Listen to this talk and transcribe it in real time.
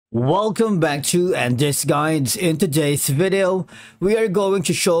Welcome back to This Guides. In today's video, we are going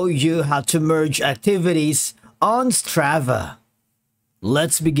to show you how to merge activities on Strava.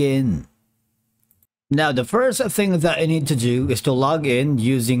 Let's begin. Now, the first thing that you need to do is to log in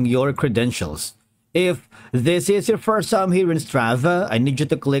using your credentials. If this is your first time here in Strava, I need you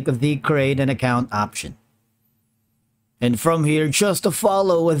to click the Create an Account option. And from here, just to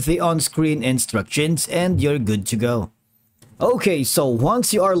follow the on-screen instructions and you're good to go. Okay, so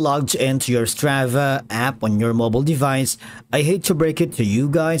once you are logged into your Strava app on your mobile device, I hate to break it to you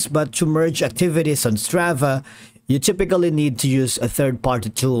guys, but to merge activities on Strava, you typically need to use a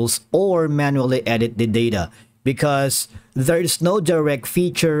third-party tools or manually edit the data because there is no direct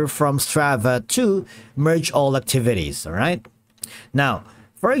feature from Strava to merge all activities, alright? Now,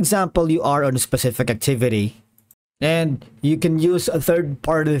 for example, you are on a specific activity and you can use a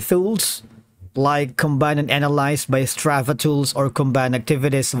third-party tools like Combine and Analyze by Strava Tools or Combine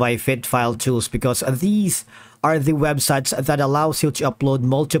Activities by Fitfile Tools, because these are the websites that allows you to upload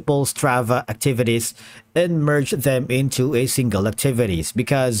multiple Strava activities and merge them into a single activities.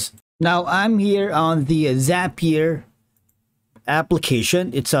 Because now I'm here on the Zapier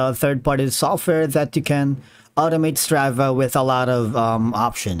application. It's a third-party software that you can automate Strava with a lot of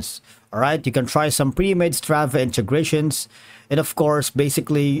options. All right, you can try some pre-made Strava integrations. And of course,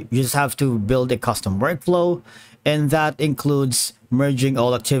 basically, you just have to build a custom workflow, and that includes merging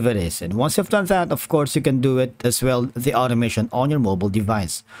all activities. And once you've done that, of course, you can do it as well, the automation on your mobile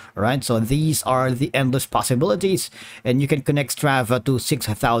device. All right, so these are the endless possibilities, and you can connect Strava to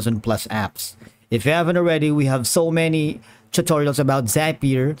 6,000 plus apps. If you haven't already, we have so many tutorials about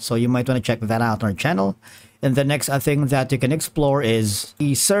Zapier, so you might want to check that out on our channel. And the next thing that you can explore is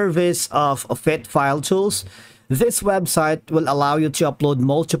the service of Fitfile Tools. This website will allow you to upload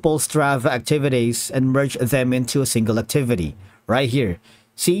multiple Strava activities and merge them into a single activity. Right here.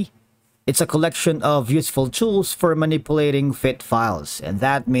 See? It's a collection of useful tools for manipulating fit files. And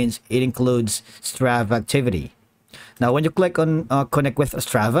that means it includes Strava activity. Now, when you click on Connect with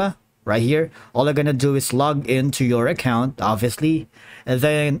Strava, right here, all you're gonna do is log into your account, obviously, and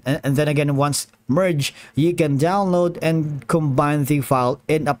then again, once merge, you can download and combine the file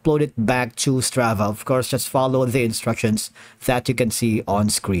and upload it back to Strava. Of course, just follow the instructions that you can see on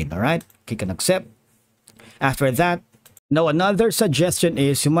screen. All right, click on accept. After that, now another suggestion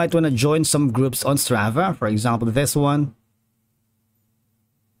is you might want to join some groups on Strava, for example this one,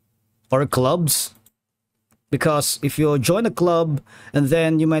 or clubs. Because if you join a club, and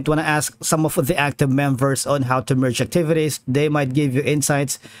then you might want to ask some of the active members on how to merge activities, they might give you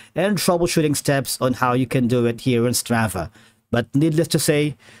insights and troubleshooting steps on how you can do it here in Strava. But needless to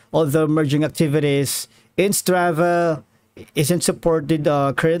say, although merging activities in Strava isn't supported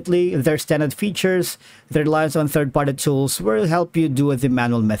currently, their standard features, their reliance on third-party tools will help you do the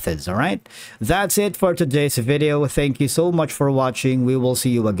manual methods. All right, that's it for today's video. Thank you so much for watching. We will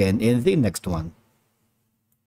see you again in the next one.